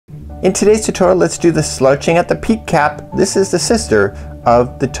In today's tutorial, let's do the slouching at the peak cap. This is the sister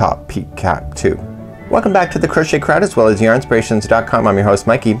of the top peak cap too. Welcome back to the Crochet Crowd as well as yarnspirations.com. I'm your host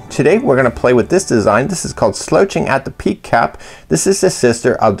Mikey. Today we're going to play with this design. This is called Slouching at the Peak Cap. This is the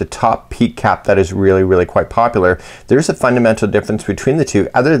sister of the top peak cap that is really quite popular. There's a fundamental difference between the two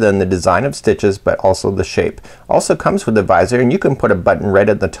other than the design of stitches, but also the shape. Also comes with a visor, and you can put a button right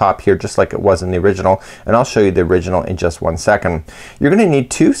at the top here just like it was in the original, and I'll show you the original in just one second. You're going to need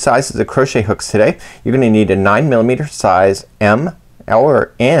two sizes of crochet hooks today. You're going to need a 9mm size M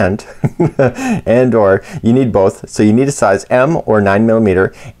or you need both. So you need a size M or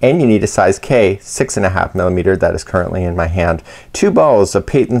 9mm, and you need a size K 6.5mm that is currently in my hand. Two balls of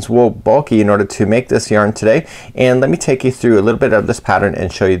Patons wool bulky in order to make this yarn today, and let me take you through a little bit of this pattern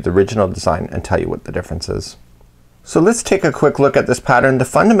and show you the original design and tell you what the difference is. So let's take a quick look at this pattern. The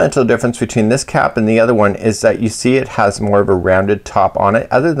fundamental difference between this cap and the other one is that you see it has more of a rounded top on it.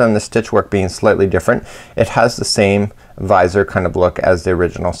 Other than the stitch work being slightly different, it has the same visor kind of look as the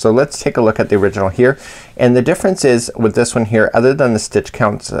original. So let's take a look at the original here, and the difference is with this one here, other than the stitch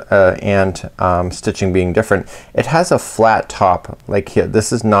counts and stitching being different, it has a flat top like here.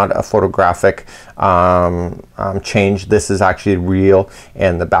 This is not a photographic change. This is actually real,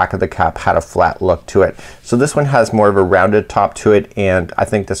 and the back of the cap had a flat look to it. So this one has more of a rounded top to it, and I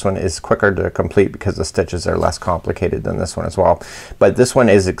think this one is quicker to complete because the stitches are less complicated than this one as well. But this one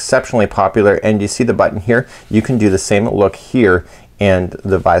is exceptionally popular, and you see the button here. You can do the same look here, and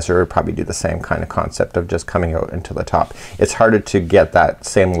the visor would probably do the same kind of concept of just coming out into the top. It's harder to get that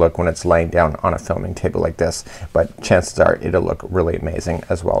same look when it's laying down on a filming table like this, but chances are it'll look really amazing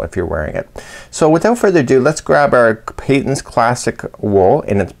as well if you're wearing it. So without further ado, let's grab our Patons classic wool,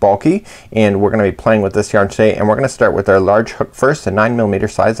 and it's bulky, and we're going to be playing with this yarn today, and we're going to start with our large hook first, a 9mm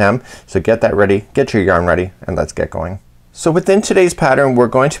size M. So get that ready, get your yarn ready, and let's get going. So within today's pattern we're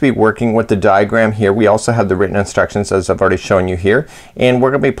going to be working with the diagram here. We also have the written instructions as I've already shown you here, and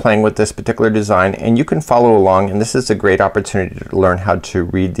we're going to be playing with this particular design, and you can follow along, and this is a great opportunity to learn how to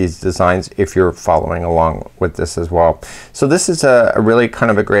read these designs if you're following along with this as well. So this is a really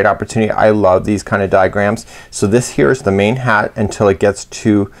kind of a great opportunity. I love these kind of diagrams. So this here is the main hat until it gets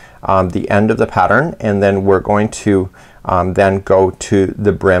to the end of the pattern, and then we're going to then go to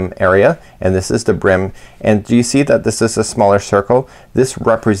the brim area, and this is the brim, and do you see that this is a smaller circle? This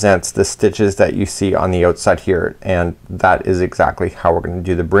represents the stitches that you see on the outside here, and that is exactly how we're going to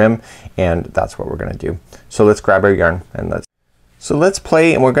do the brim, and that's what we're going to do. So let's grab our yarn and let's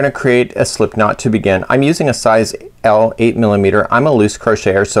play, and we're going to create a slip knot to begin. I'm using a size L 8mm. I'm a loose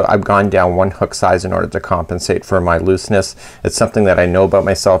crocheter, so I've gone down one hook size in order to compensate for my looseness. It's something that I know about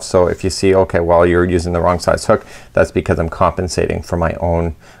myself, so if you see, okay, well, you're using the wrong size hook, that's because I'm compensating for my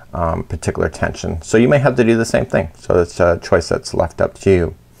own particular tension. So you may have to do the same thing. So it's a choice that's left up to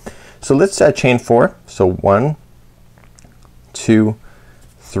you. So let's chain 4. So 1, 2,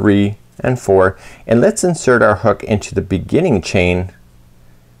 3, and 4, and let's insert our hook into the beginning chain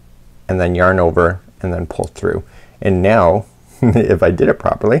and then yarn over and then pull through. And now if I did it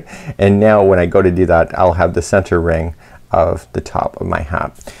properly, and now when I go to do that, I'll have the center ring of the top of my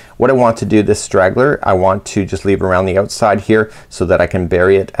hat. What I want to do, this straggler, I want to just leave around the outside here so that I can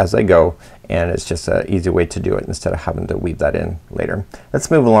bury it as I go, and it's just an easy way to do it instead of having to weave that in later. Let's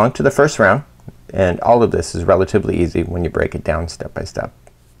move along to the first round, and all of this is relatively easy when you break it down step by step.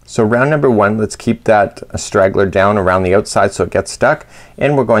 So round number 1, let's keep that straggler down around the outside so it gets stuck,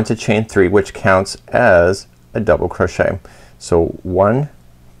 and we're going to chain 3, which counts as a double crochet. So 1,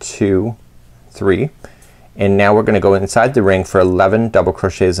 2, 3, and now we're going to go inside the ring for 11 double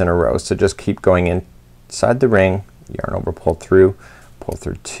crochets in a row. So just keep going inside the ring, yarn over, pull through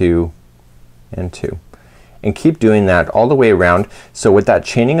 2 and 2, and keep doing that all the way around. So with that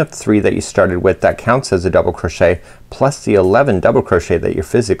chaining of 3 that you started with, that counts as a double crochet, plus the 11 double crochet that you're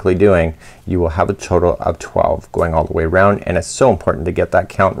physically doing, you will have a total of 12 going all the way around, and it's so important to get that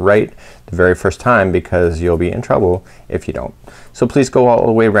count right the very first time because you'll be in trouble if you don't. So please go all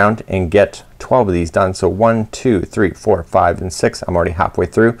the way around and get 12 of these done. So 1, 2, 3, 4, 5, and 6. I'm already halfway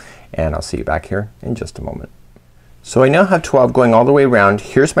through, and I'll see you back here in just a moment. So I now have 12 going all the way around.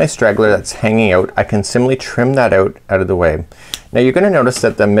 Here's my straggler that's hanging out. I can simply trim that out of the way. Now you're going to notice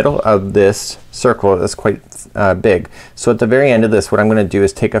that the middle of this circle is quite big. So at the very end of this, what I'm going to do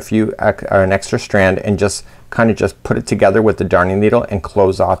is take an extra strand and just kind of just put it together with the darning needle and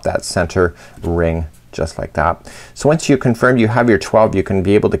close off that center ring just like that. So once you confirm you have your 12, you can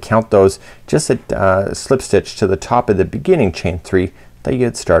be able to count those, just a slip stitch to the top of the beginning chain 3 that you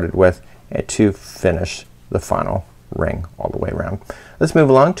had started with to finish the final ring all the way around. Let's move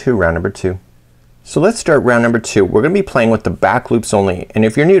along to round number 2. So let's start round number 2. We're gonna be playing with the back loops only, and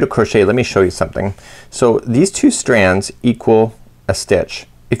if you're new to crochet, let me show you something. So these 2 strands equal a stitch.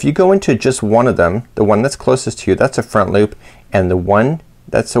 If you go into just one of them, the one that's closest to you, that's a front loop, and the one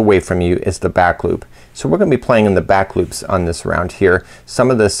that's away from you is the back loop. So we're gonna be playing in the back loops on this round here.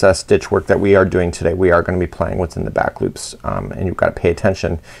 Some of this stitch work that we are doing today, we are gonna be playing within the back loops, and you've got to pay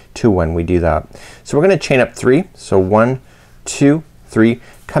attention to when we do that. So we're gonna chain up 3. So 1, 2, 3,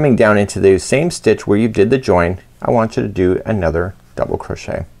 coming down into the same stitch where you did the join. I want you to do another double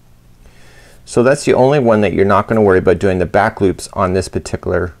crochet. So that's the only one that you're not gonna worry about doing the back loops on this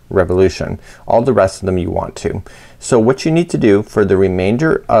particular revolution. All the rest of them you want to. So what you need to do for the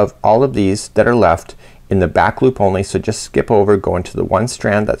remainder of all of these that are left in the back loop only, so just skip over, go into the one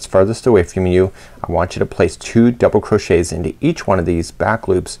strand that's farthest away from you. I want you to place 2 double crochets into each one of these back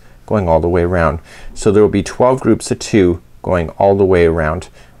loops going all the way around. So there will be 12 groups of 2 going all the way around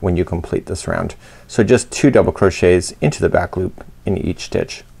when you complete this round. So just 2 double crochets into the back loop in each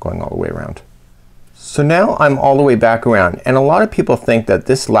stitch going all the way around. So now I'm all the way back around, and a lot of people think that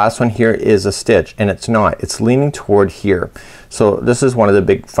this last one here is a stitch, and it's not. It's leaning toward here. So this is one of the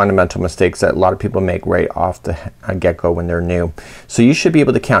big fundamental mistakes that a lot of people make right off the get-go when they're new. So you should be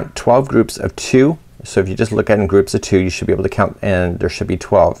able to count 12 groups of 2. So if you just look at in groups of 2, you should be able to count, and there should be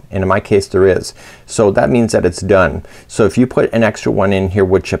 12, and in my case there is. So that means that it's done. So if you put an extra one in here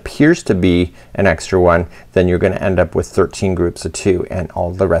which appears to be an extra one, then you're gonna end up with 13 groups of 2, and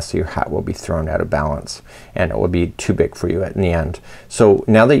all the rest of your hat will be thrown out of balance, and it will be too big for you in the end. So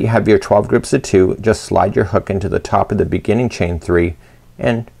now that you have your 12 groups of 2, just slide your hook into the top of the beginning chain 3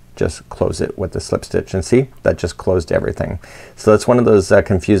 and just close it with the slip stitch, and see, that just closed everything. So that's one of those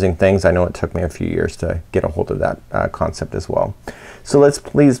confusing things. I know it took me a few years to get a hold of that concept as well. So let's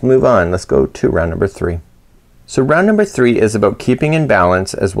please move on. Let's go to round number 3. So round number 3 is about keeping in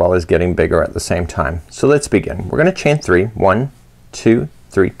balance as well as getting bigger at the same time. So let's begin. We're gonna chain 3. 1, 2,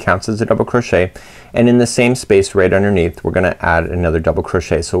 3 counts as a double crochet, and in the same space right underneath we're gonna add another double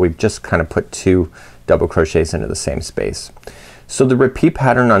crochet. So we've just kind of put 2 double crochets into the same space. So the repeat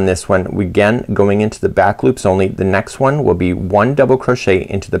pattern on this one, again going into the back loops only. The next one will be 1 double crochet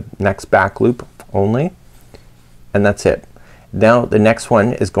into the next back loop only, and that's it. Now the next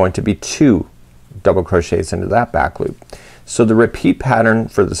one is going to be 2 double crochets into that back loop. So the repeat pattern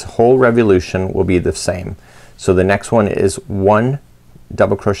for this whole revolution will be the same. So the next one is 1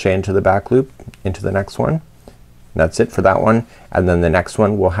 double crochet into the back loop into the next one. That's it for that one, and then the next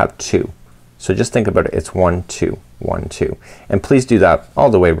one will have 2. So just think about it. It's 1, 2, 1, 2, and please do that all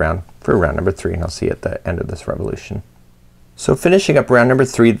the way around for round number 3, and I'll see you at the end of this revolution. So finishing up round number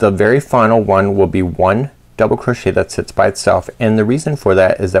 3, the very final one will be 1 double crochet that sits by itself, and the reason for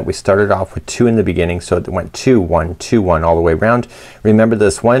that is that we started off with 2 in the beginning, so it went 2, 1, 2, 1 all the way around. Remember,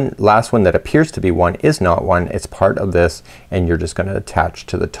 this one last one that appears to be 1 is not 1. It's part of this, and you're just gonna attach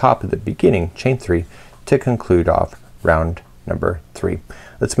to the top of the beginning chain 3 to conclude off round number 3.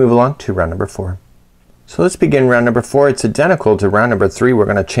 Let's move along to round number 4. So let's begin round number 4. It's identical to round number 3. We're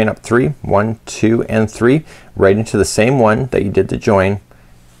gonna chain up 3, 1, 2, and 3 right into the same one that you did the join.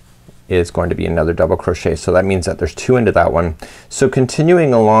 Is going to be another double crochet. So that means that there's 2 into that one. So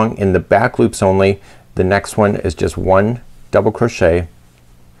continuing along in the back loops only, the next one is just 1 double crochet,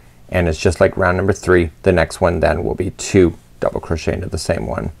 and it's just like round number 3. The next one then will be 2 double crochet into the same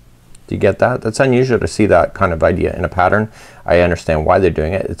one. Do you get that? That's unusual to see that kind of idea in a pattern. I understand why they're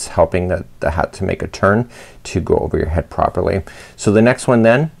doing it. It's helping the hat to make a turn to go over your head properly. So the next one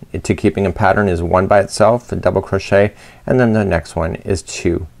then to keeping a pattern is 1 by itself, a double crochet, and then the next one is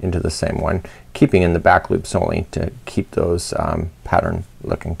 2 into the same one, keeping in the back loops only to keep those pattern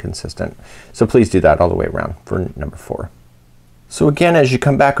looking consistent. So please do that all the way around for number 4. So again, as you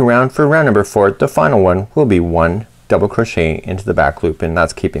come back around for round number 4, the final one will be 1 double crochet into the back loop, and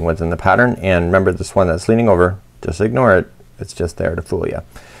that's keeping within the pattern. And remember, this one that's leaning over, just ignore it. It's just there to fool you.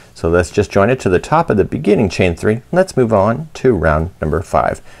 So let's just join it to the top of the beginning chain 3. Let's move on to round number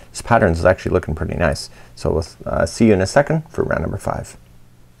 5. This pattern is actually looking pretty nice. So we'll see you in a second for round number 5.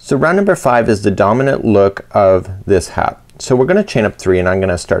 So round number 5 is the dominant look of this hat. So we're gonna chain up 3, and I'm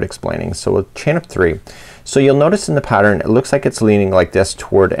gonna start explaining. So we'll chain up 3. So you'll notice in the pattern it looks like it's leaning like this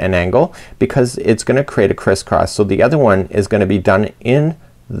toward an angle because it's gonna create a crisscross. So the other one is gonna be done in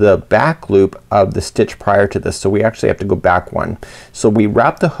the back loop of the stitch prior to this. So we actually have to go back 1. So we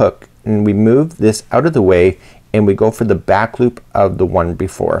wrap the hook and we move this out of the way, and we go for the back loop of the one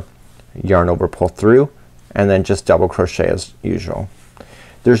before. Yarn over, pull through, and then just double crochet as usual.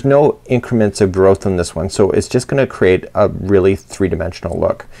 there's no increments of growth in this one, so it's just gonna create a really three-dimensional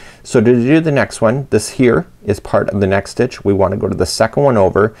look. So to do the next one, this here is part of the next stitch. We want to go to the second one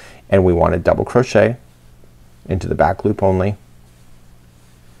over and we want to double crochet into the back loop only.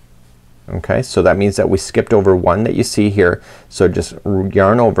 Okay, so that means that we skipped over one that you see here, so just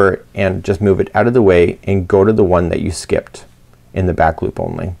yarn over and just move it out of the way and go to the one that you skipped in the back loop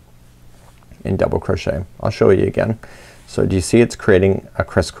only and double crochet. I'll show you again. So do you see it's creating a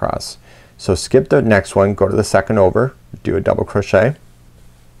crisscross? So skip the next one, go to the second over, do a double crochet.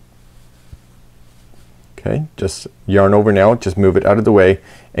 Okay, just yarn over now, just move it out of the way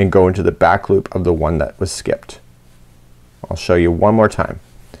and go into the back loop of the one that was skipped. I'll show you one more time.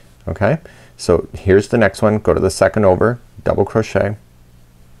 Okay, so here's the next one, go to the second over, double crochet.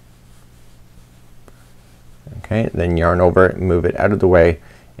 Okay, then yarn over, move it out of the way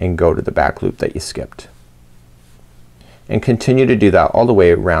and go to the back loop that you skipped. And continue to do that all the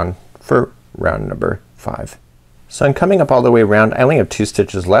way around for round number 5. So I'm coming up all the way around. I only have 2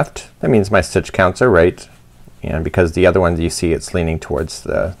 stitches left. That means my stitch counts are right, and because the other one you see it's leaning towards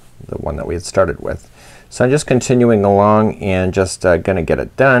the one that we had started with. So I'm just continuing along and just gonna get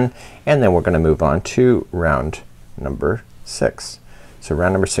it done, and then we're gonna move on to round number 6. So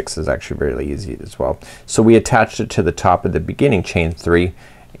round number 6 is actually really easy as well. So we attached it to the top of the beginning chain 3,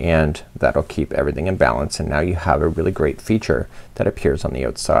 and that'll keep everything in balance, and now you have a really great feature that appears on the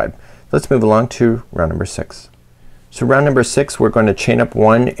outside. Let's move along to round number 6. So round number 6 we're going to chain up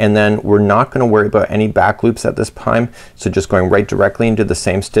 1, and then we're not gonna worry about any back loops at this time. So just going right directly into the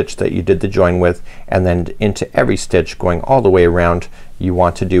same stitch that you did the join with, and then into every stitch going all the way around you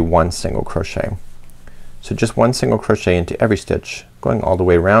want to do 1 single crochet. So just 1 single crochet into every stitch going all the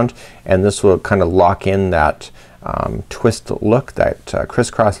way around, and this will kind of lock in that twist look, that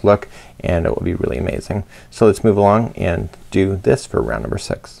crisscross look, and it will be really amazing. So let's move along and do this for round number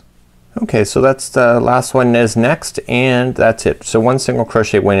 6. Okay, so that's the last one is next, and that's it. So 1 single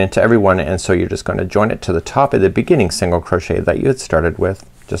crochet went into every one, and so you're just going to join it to the top of the beginning single crochet that you had started with,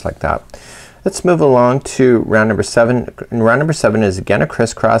 just like that. Let's move along to round number 7. And round number 7 is again a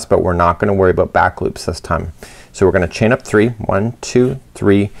crisscross, but we're not gonna worry about back loops this time. So we're gonna chain up 3, 1, 2,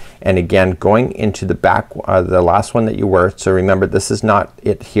 3, and again going into the back, the last one that you were. So remember, this is not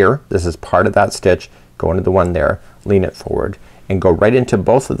it here, this is part of that stitch. Go into the one there, lean it forward, and go right into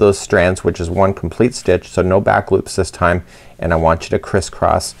both of those strands, which is 1 complete stitch, so no back loops this time, and I want you to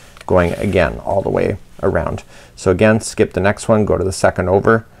crisscross going again all the way around. So again, skip the next one, go to the second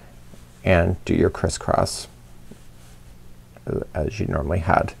over and do your crisscross as you normally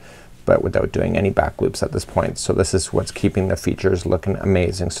had, but without doing any back loops at this point. So this is what's keeping the features looking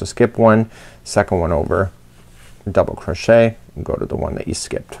amazing. So skip 1, second one over, double crochet, and go to the one that you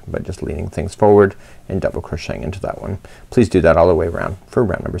skipped by just leaning things forward and double crocheting into that one. Please do that all the way around for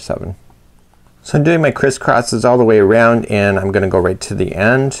round number 7. So I'm doing my crisscrosses all the way around, and I'm gonna go right to the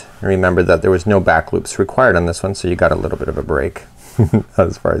end. Remember that there was no back loops required on this one, so you got a little bit of a break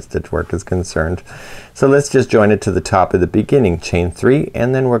as far as stitch work is concerned. So let's just join it to the top of the beginning chain 3,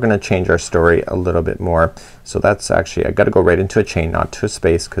 and then we're gonna change our story a little bit more. So that's actually, I gotta go right into a chain, not to a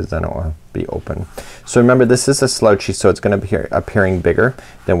space, because then it will be open. So remember, this is a slouchy, so it's gonna be appearing bigger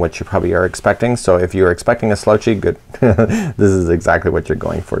than what you probably are expecting. So if you're expecting a slouchy, good. This is exactly what you're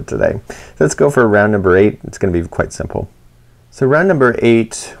going for today. Let's go for round number 8. It's gonna be quite simple. So round number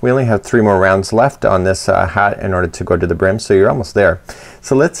 8, we only have 3 more rounds left on this hat in order to go to the brim, so you're almost there.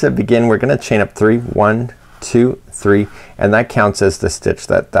 So let's begin. We're gonna chain up 3, 1, 2, 3, and that counts as the stitch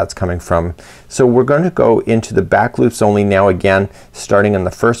that's coming from. So we're going to go into the back loops only now, again starting in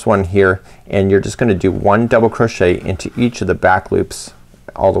the first one here, and you're just gonna do 1 double crochet into each of the back loops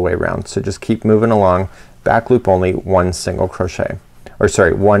all the way around. So just keep moving along, back loop only, 1 single crochet, or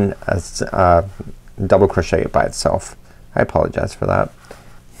sorry, 1 double crochet by itself. I apologize for that.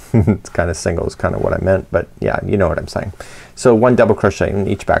 It's kind of single is kind of what I meant, but yeah, you know what I'm saying. So 1 double crochet in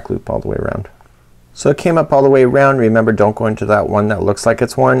each back loop all the way around. So it came up all the way around. Remember, don't go into that one that looks like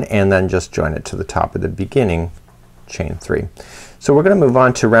it's 1, and then just join it to the top of the beginning chain 3. So we're gonna move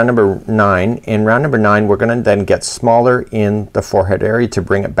on to round number 9. In round number 9 we're gonna then get smaller in the forehead area to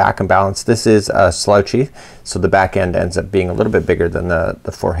bring it back in balance. This is a slouchy, so the back end ends up being a little bit bigger than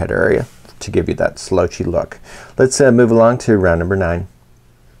the forehead area to give you that slouchy look. Let's move along to round number 9.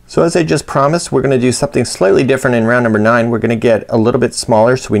 So as I just promised, we're gonna do something slightly different in round number 9. We're gonna get a little bit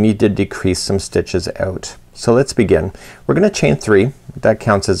smaller, so we need to decrease some stitches out. So let's begin. We're gonna chain 3. That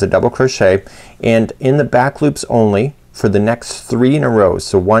counts as a double crochet, and in the back loops only for the next 3 in a row.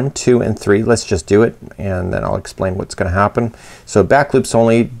 So 1, 2 and 3. Let's just do it and then I'll explain what's gonna happen. So back loops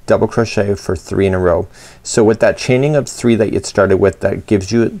only, double crochet for 3 in a row. So with that chaining of 3 that you started with, that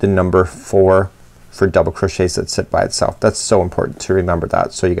gives you the number 4 for double crochets that sit by itself. That's so important to remember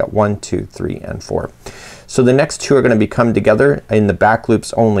that. So you got 1, 2, 3 and 4. So the next 2 are gonna be come together in the back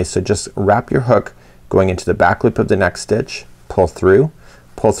loops only. So just wrap your hook going into the back loop of the next stitch, pull through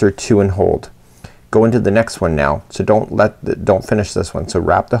 2 and hold. Go into the next one now. So don't finish this one. So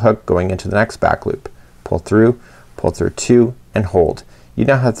wrap the hook going into the next back loop, pull through 2 and hold. You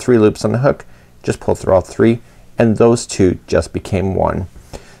now have 3 loops on the hook. Just pull through all 3 and those 2 just became 1.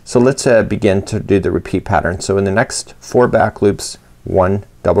 So let's begin to do the repeat pattern. So in the next 4 back loops, 1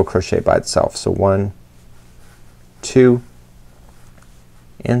 double crochet by itself. So 1, 2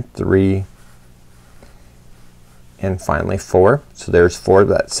 and 3 and finally 4. So there's 4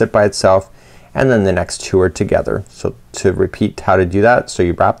 that sit by itself and then the next 2 are together. So to repeat how to do that, so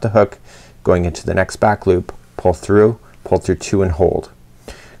you wrap the hook going into the next back loop, pull through 2 and hold.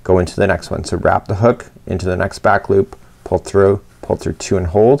 Go into the next one. So wrap the hook into the next back loop, pull through 2 and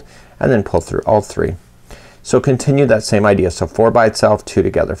hold, and then pull through all 3. So continue that same idea. So 4 by itself, 2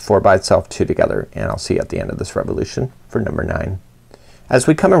 together, 4 by itself, 2 together, and I'll see you at the end of this revolution for number 9. As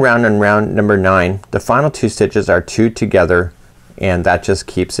we come around on round number 9, the final 2 stitches are 2 together and that just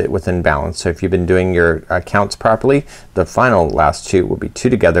keeps it within balance. So if you've been doing your counts properly, the final last 2 will be 2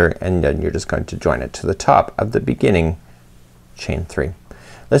 together and then you're just going to join it to the top of the beginning chain 3.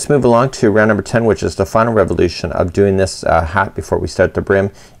 Let's move along to round number 10, which is the final revolution of doing this hat before we start the brim,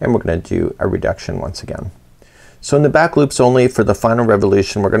 and we're gonna do a reduction once again. So in the back loops only for the final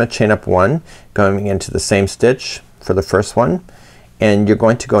revolution, we're gonna chain up 1 going into the same stitch for the first one, and you're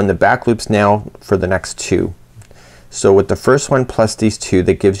going to go in the back loops now for the next 2. So with the first one plus these 2,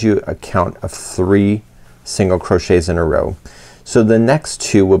 that gives you a count of 3 single crochets in a row. So the next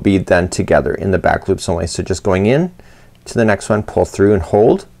 2 will be then together in the back loops only. So just going in to the next one, pull through and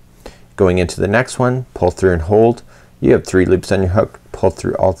hold, going into the next one, pull through and hold. You have 3 loops on your hook, pull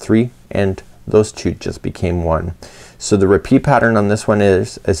through all 3 and those 2 just became 1. So the repeat pattern on this one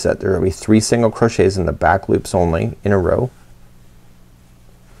is that there will be 3 single crochets in the back loops only in a row,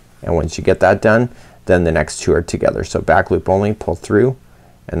 and once you get that done, then the next 2 are together. So back loop only, pull through,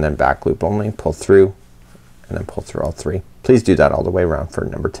 and then back loop only, pull through, and then pull through all 3. Please do that all the way around for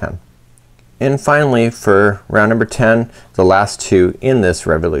number 10. And finally for round number 10, the last 2 in this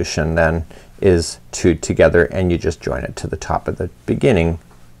revolution then is 2 together and you just join it to the top of the beginning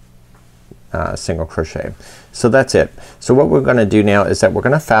single crochet. So that's it. So what we're gonna do now is that we're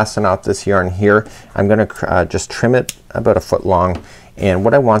gonna fasten off this yarn here. I'm gonna just trim it about 1 foot long, and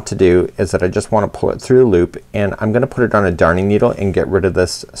what I want to do is that I just want to pull it through the loop and I'm gonna put it on a darning needle and get rid of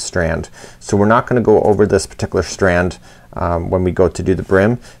this strand. So we're not gonna go over this particular strand when we go to do the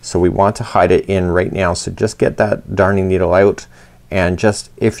brim, so we want to hide it in right now. So just get that darning needle out and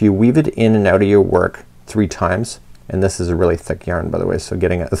just, if you weave it in and out of your work 3 times, and this is a really thick yarn by the way, so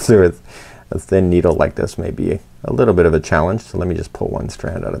getting it through a thin needle like this may be a little bit of a challenge. So let me just pull 1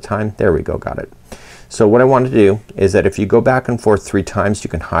 strand at a time. There we go, got it. So what I want to do is that if you go back and forth 3 times, you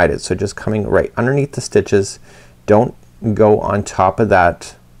can hide it. So just coming right underneath the stitches, don't go on top of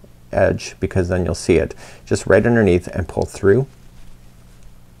that edge because then you'll see it. Just right underneath and pull through.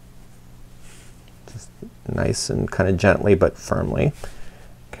 Just nice and kind of gently but firmly.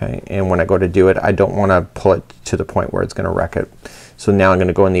 Okay, and when I go to do it, I don't want to pull it to the point where it's gonna wreck it. So now I'm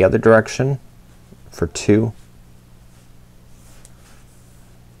gonna go in the other direction for 2,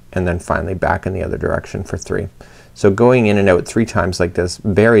 and then finally back in the other direction for 3. So going in and out 3 times like this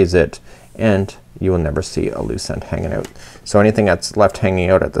buries it and you will never see a loose end hanging out. So anything that's left hanging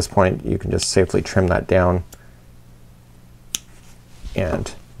out at this point, you can just safely trim that down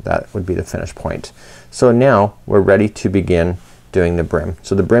and that would be the finish point. So now we're ready to begin doing the brim.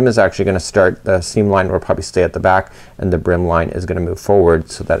 So the brim is actually gonna start, the seam line will probably stay at the back and the brim line is gonna move forward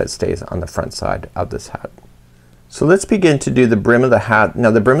so that it stays on the front side of this hat. So let's begin to do the brim of the hat.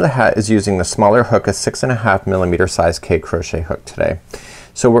 Now the brim of the hat is using the smaller hook, a 6.5 millimeter size K crochet hook today.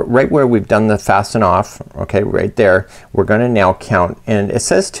 So we're right where we've done the fasten off, okay, right there, we're gonna now count, and it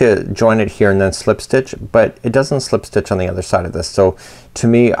says to join it here and then slip stitch, but it doesn't slip stitch on the other side of this. So to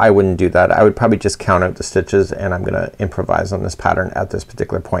me, I wouldn't do that. I would probably just count out the stitches and I'm gonna improvise on this pattern at this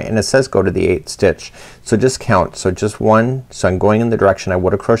particular point. And it says go to the 8th stitch. So just count. So just 1, so I'm going in the direction I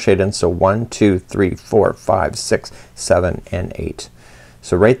would have crocheted in. So 1, 2, 3, 4, 5, 6, 7, and 8.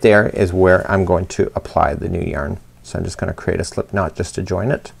 So right there is where I'm going to apply the new yarn. So I'm just gonna create a slip knot just to join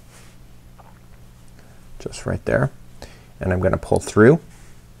it. Just right there. And I'm gonna pull through.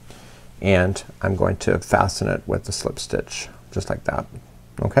 and I'm going to fasten it with the slip stitch just like that.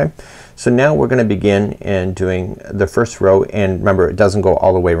 Okay, so now we're gonna begin in doing the first row, and remember it doesn't go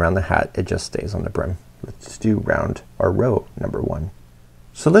all the way around the hat, it just stays on the brim. Let's do round or row number 1.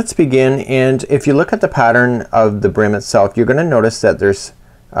 So let's begin, and if you look at the pattern of the brim itself, you're gonna notice that there's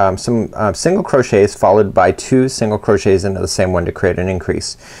some single crochets followed by 2 single crochets into the same one to create an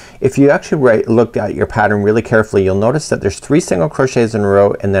increase. If you actually look at your pattern really carefully, you'll notice that there's 3 single crochets in a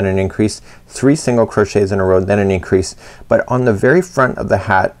row and then an increase, 3 single crochets in a row, then an increase, but on the very front of the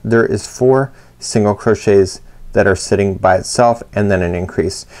hat there is 4 single crochets that are sitting by itself and then an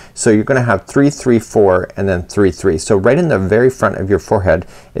increase. So you're gonna have 3 3 4 and then 3 3. So right in the very front of your forehead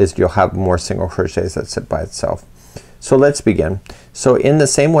is you'll have more single crochets that sit by itself. So let's begin. So in the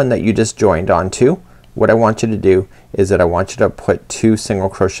same one that you just joined onto, what I want you to do is that I want you to put 2 single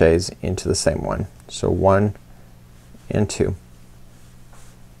crochets into the same one. So 1 and 2.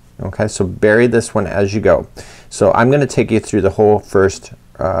 Okay, so bury this one as you go. So I'm gonna take you through the whole first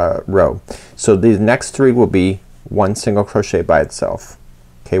row. So these next 3 will be 1 single crochet by itself.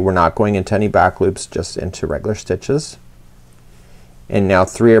 Okay, we're not going into any back loops, just into regular stitches. And now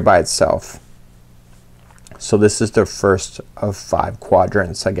 3 are by itself. So this is the first of 5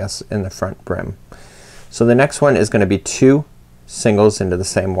 quadrants, I guess, in the front brim. So the next one is gonna be 2 singles into the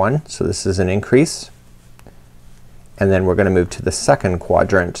same one. So this is an increase, and then we're gonna move to the second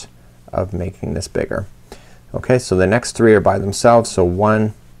quadrant of making this bigger. Okay, so the next 3 are by themselves. So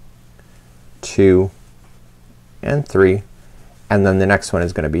 1, 2 and 3, and then the next one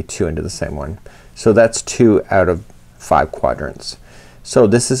is gonna be 2 into the same one. So that's 2 out of 5 quadrants. So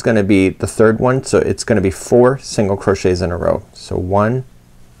this is gonna be the third one, so it's gonna be 4 single crochets in a row. So 1,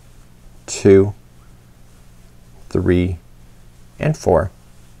 2, 3 and 4.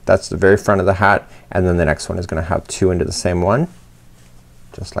 That's the very front of the hat, and then the next one is gonna have 2 into the same one,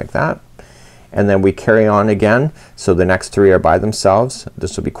 just like that. And then we carry on again, so the next 3 are by themselves.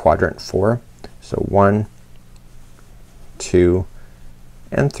 This will be quadrant 4. So 1, 2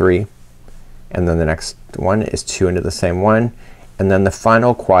 and 3, and then the next one is 2 into the same one, and then the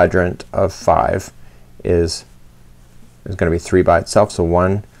final quadrant of 5 is gonna be 3 by itself. So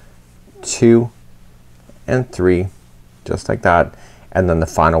 1, 2 and 3, just like that, and then the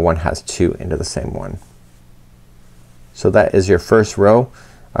final one has 2 into the same one. So that is your first row,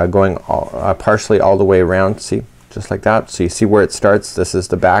 going partially all the way around. See, just like that. So you see where it starts. This is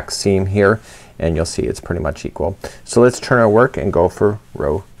the back seam here, and you'll see it's pretty much equal. So let's turn our work and go for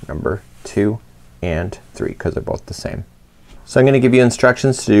row number 2 and 3 because they're both the same. So I'm gonna give you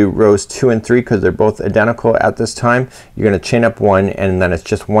instructions to do rows 2 and 3 because they're both identical at this time. You're gonna chain up 1, and then it's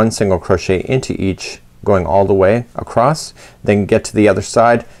just 1 single crochet into each, going all the way across. Then get to the other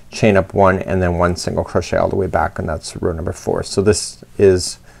side, chain up 1, and then 1 single crochet all the way back, and that's row number 4. So this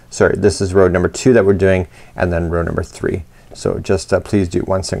is row number 2 that we're doing, and then row number 3. So just please do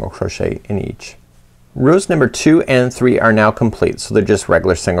 1 single crochet in each. Rows number 2 and 3 are now complete, so they're just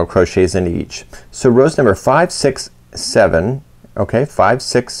regular single crochets into each. So rows number 5, 6, 7, okay, 5,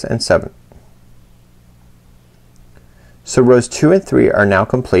 6 and 7. So rows 2 and 3 are now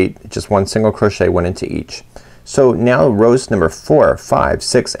complete, just 1 single crochet went into each. So now rows number 4, 5,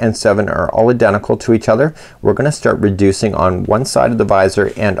 6 and 7 are all identical to each other. We're gonna start reducing on one side of the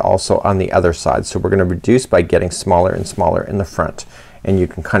visor and also on the other side. So we're gonna reduce by getting smaller and smaller in the front, and you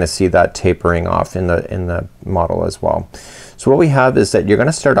can kind of see that tapering off in the model as well. So what we have is that you're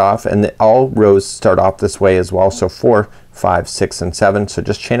gonna start off, and all rows start off this way as well. So 4, 5, 6 and 7. So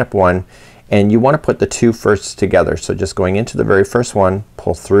just chain up 1, and you want to put the 2 first together. So just going into the very first one,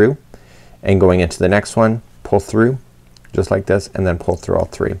 pull through, and going into the next one, pull through just like this, and then pull through all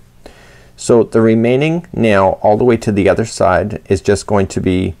 3. So the remaining now all the way to the other side is just going to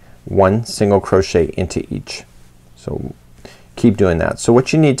be 1 single crochet into each. So keep doing that. So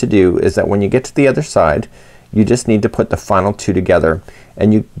what you need to do is that when you get to the other side, you just need to put the final 2 together,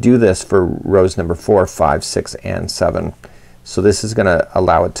 and you do this for rows number 4, 5, 6 and 7. So this is gonna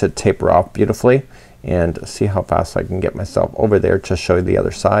allow it to taper off beautifully, and see how fast I can get myself over there to show you the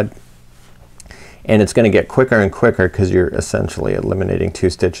other side. And it's gonna get quicker and quicker because you're essentially eliminating 2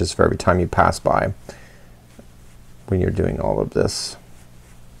 stitches for every time you pass by when you're doing all of this.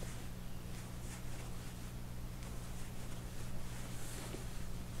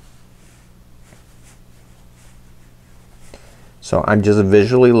 So I'm just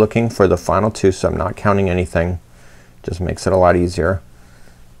visually looking for the final 2, so I'm not counting anything. Just makes it a lot easier.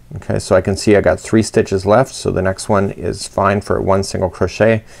 Okay, so I can see I got 3 stitches left, so the next one is fine for 1 single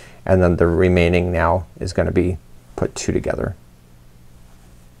crochet, and then the remaining now is gonna be put 2 together.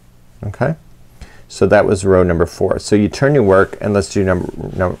 Okay, So that was row number 4. So you turn your work and let's do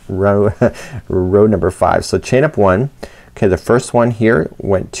row number 5. So chain up 1. Okay, the first one here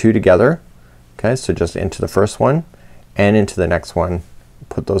went 2 together. Okay, so just into the first one and into the next one,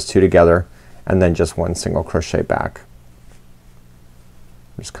 put those 2 together, and then just 1 single crochet back.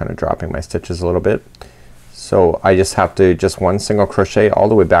 I'm just kind of dropping my stitches a little bit. So I just have to just 1 single crochet all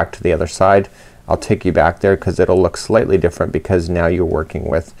the way back to the other side. I'll take you back there because it'll look slightly different because now you're working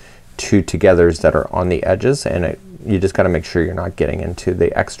with 2 togethers that are on the edges, and you just gotta make sure you're not getting into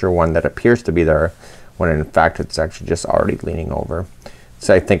the extra one that appears to be there when in fact it's actually just already leaning over.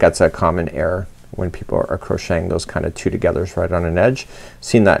 So I think that's a common error when people are crocheting those kind of 2 togethers right on an edge.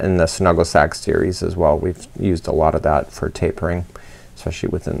 Seen that in the Snuggle Sack series as well. We've used a lot of that for tapering, especially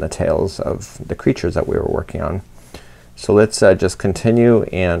within the tails of the creatures that we were working on. So let's just continue,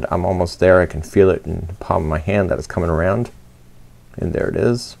 and I'm almost there. I can feel it in the palm of my hand that it's coming around, and there it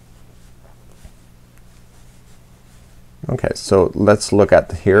is. Okay, so let's look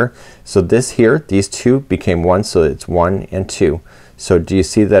at here. So this here, these 2 became 1, so it's 1 and 2. So do you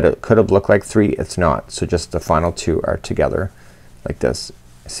see that it could have looked like 3? It's not. So just the final 2 are together like this.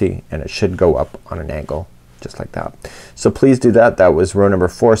 See, and it should go up on an angle just like that. So please do that. That was row number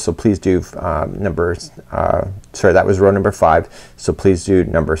 4. So please do sorry, that was row number 5. So please do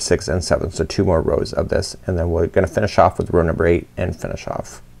number 6 and 7. So 2 more rows of this, and then we're gonna finish off with row number 8 and finish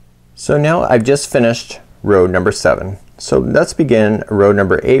off. So now I've just finished row number 7. So let's begin row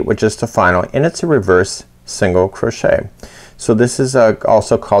number 8, which is the final, and it's a reverse single crochet. So this is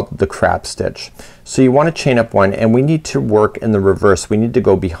also called the crab stitch. So you want to chain up 1, and we need to work in the reverse. We need to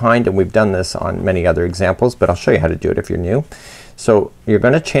go behind, and we've done this on many other examples, but I'll show you how to do it if you're new. So you're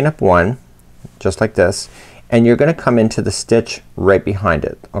gonna chain up 1 just like this, and you're gonna come into the stitch right behind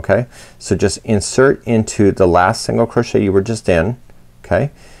it. Okay, so just insert into the last single crochet you were just in, okay,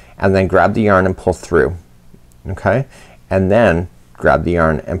 and then grab the yarn and pull through, okay, and then grab the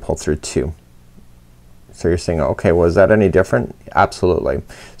yarn and pull through 2. So you're saying, okay, was that any different? Absolutely.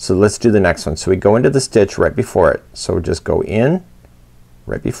 So let's do the next one. So we go into the stitch right before it. So just go in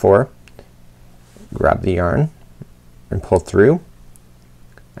right before, grab the yarn and pull through,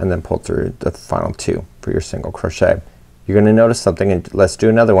 and then pull through the final 2 for your single crochet. You're gonna notice something, and let's do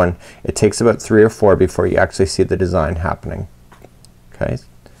another one. It takes about 3 or 4 before you actually see the design happening. Okay, this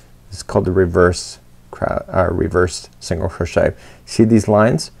is called the reverse single crochet. See these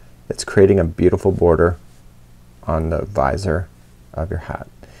lines? It's creating a beautiful border on the visor of your hat,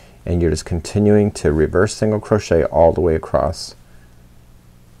 and you're just continuing to reverse single crochet all the way across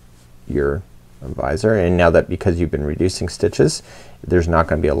your visor. And now that, because you've been reducing stitches, there's not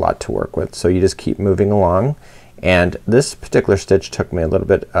gonna be a lot to work with, so you just keep moving along. And this particular stitch took me a little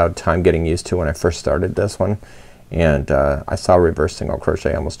bit of time getting used to when I first started this one, and I saw reverse single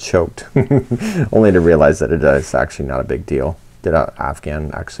crochet, I almost choked only to realize that it is actually not a big deal. Did an Afghan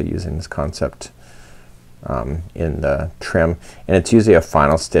actually using this concept in the trim, and it's usually a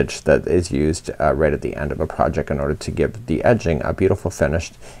final stitch that is used right at the end of a project in order to give the edging a beautiful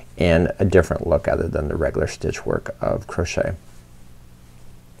finish and a different look other than the regular stitch work of crochet.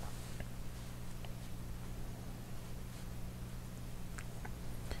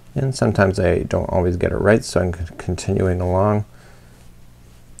 And sometimes I don't always get it right, so I'm continuing along.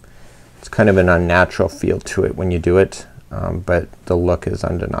 It's kind of an unnatural feel to it when you do it, but the look is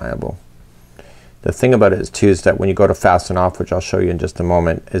undeniable. The thing about it is too is that when you go to fasten off, which I'll show you in just a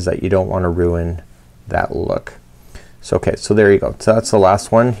moment, is that you don't want to ruin that look. So okay, so there you go. So that's the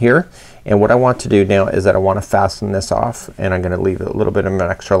last one here, and what I want to do now is that I want to fasten this off, and I'm gonna leave a little bit of an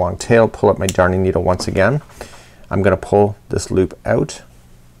extra long tail, pull up my darning needle once again. I'm gonna pull this loop out,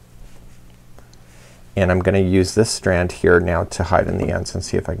 and I'm gonna use this strand here now to hide in the ends and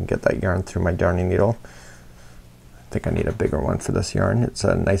see if I can get that yarn through my darning needle. I think I need a bigger one for this yarn. It's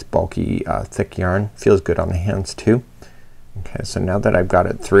a nice bulky thick yarn. Feels good on the hands too. Okay, so now that I've got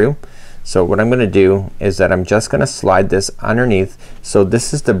it through, so what I'm gonna do is that I'm just gonna slide this underneath. So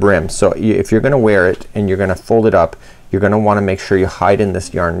this is the brim. So if you're gonna wear it and you're gonna fold it up, you're gonna wanna make sure you hide in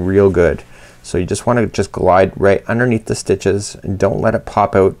this yarn real good. So you just wanna just glide right underneath the stitches and don't let it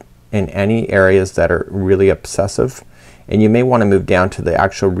pop out in any areas that are really obsessive. And you may want to move down to the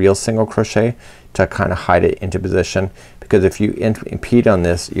actual real single crochet to kind of hide it into position, because if you impede on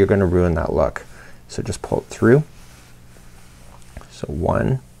this, you're gonna ruin that look. So just pull it through. So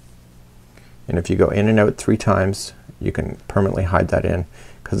 1, and if you go in and out 3 times, you can permanently hide that in.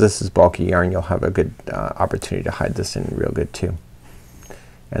 Because this is bulky yarn, you'll have a good opportunity to hide this in real good too.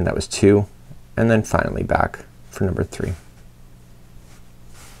 And that was 2, and then finally back for number 3.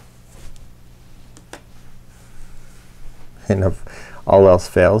 And if all else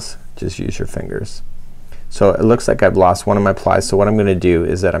fails, just use your fingers. So it looks like I've lost one of my plies, so what I'm gonna do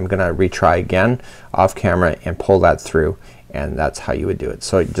is that I'm gonna retry again off camera and pull that through, and that's how you would do it.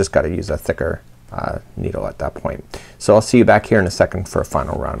 So you just gotta use a thicker needle at that point. So I'll see you back here in a second for a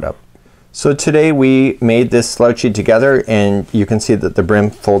final roundup. So today we made this slouchy together, and you can see that the brim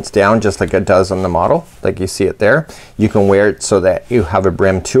folds down just like it does on the model, like you see it there. You can wear it so that you have a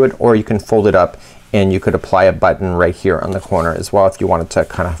brim to it, or you can fold it up and you could apply a button right here on the corner as well if you wanted to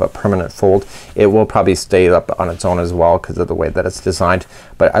kind of have a permanent fold. It will probably stay up on its own as well because of the way that it's designed.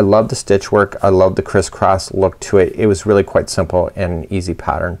 But I love the stitch work. I love the crisscross look to it. It was really quite simple and an easy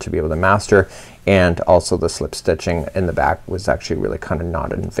pattern to be able to master, and also the slip stitching in the back was actually really kind of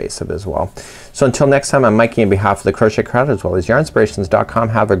not invasive as well. So until next time, I'm Mikey on behalf of the Crochet Crowd as well as yarnspirations.com.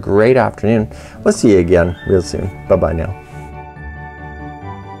 Have a great afternoon. We'll see you again real soon. Bye bye now.